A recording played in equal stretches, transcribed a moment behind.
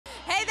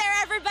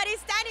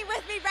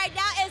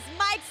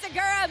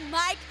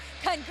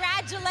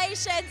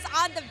Congratulations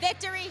on the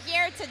victory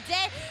here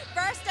today.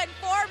 First and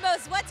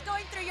foremost, what's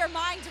going through your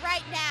mind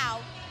right now?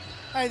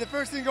 Hey, the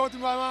first thing going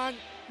through my mind,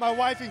 my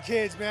wife and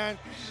kids, man.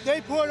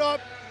 They put up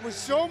with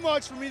so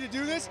much for me to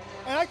do this,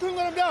 and I couldn't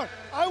let them down.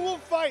 I will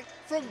fight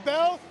from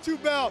bell to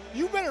bell.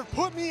 You better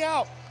put me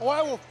out, or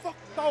I will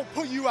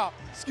put you out.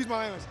 Excuse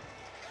my language.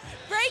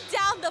 Break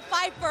down the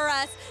fight for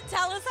us.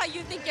 Tell us how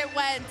you think it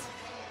went.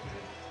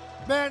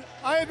 Man,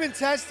 I have been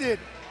tested.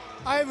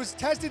 I was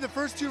tested the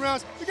first 2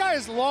 rounds. The guy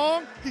is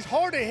long, he's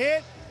hard to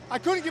hit. I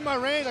couldn't get my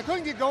range, I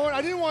couldn't get going.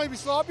 I didn't want to be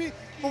sloppy,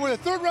 but when the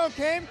 3rd round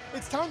came,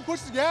 it's time to push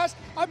the gas.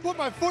 I put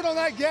my foot on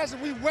that gas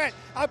and we went.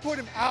 I put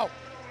him out.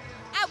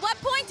 At what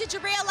point did you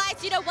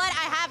realize, you know what,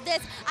 I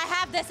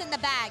have this in the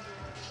bag?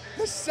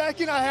 The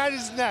second I had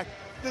his neck,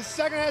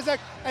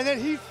 and then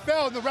he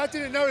fell and the ref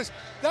didn't notice.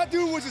 That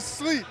dude was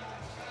asleep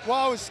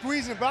while I was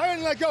squeezing, but I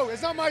didn't let go.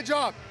 It's not my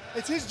job,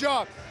 it's his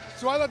job.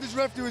 So I let this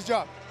ref do his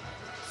job.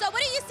 So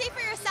what do you see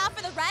for yourself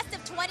for the rest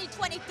of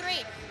 2023?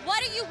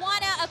 What do you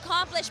want to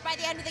accomplish by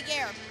the end of the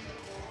year?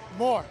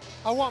 More.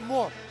 I want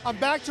more. I'm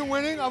back to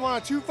winning. I'm on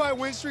a 2-fight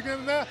win streak in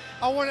MMA.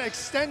 I want to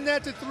extend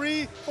that to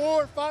 3,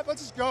 4, 5.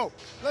 Let's just go.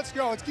 Let's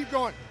go. Let's keep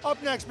going.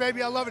 Up next,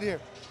 baby. I love it here.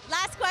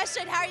 Last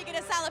question. How are you going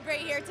to celebrate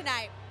here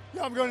tonight?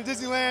 Yeah, I'm going to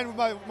Disneyland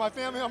with my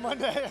family on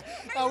Monday.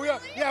 Really?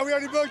 Yeah, we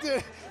already booked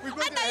it. We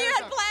booked I thought you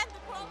had planned the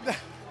program.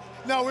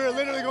 No, we're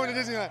literally going to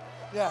Disneyland.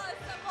 Yeah. Awesome.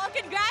 Well,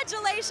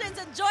 congratulations.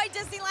 Enjoy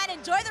Disneyland.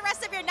 Enjoy the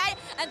rest of your night.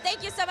 And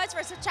thank you so much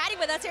for chatting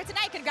with us here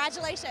tonight.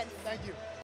 Congratulations. Thank you.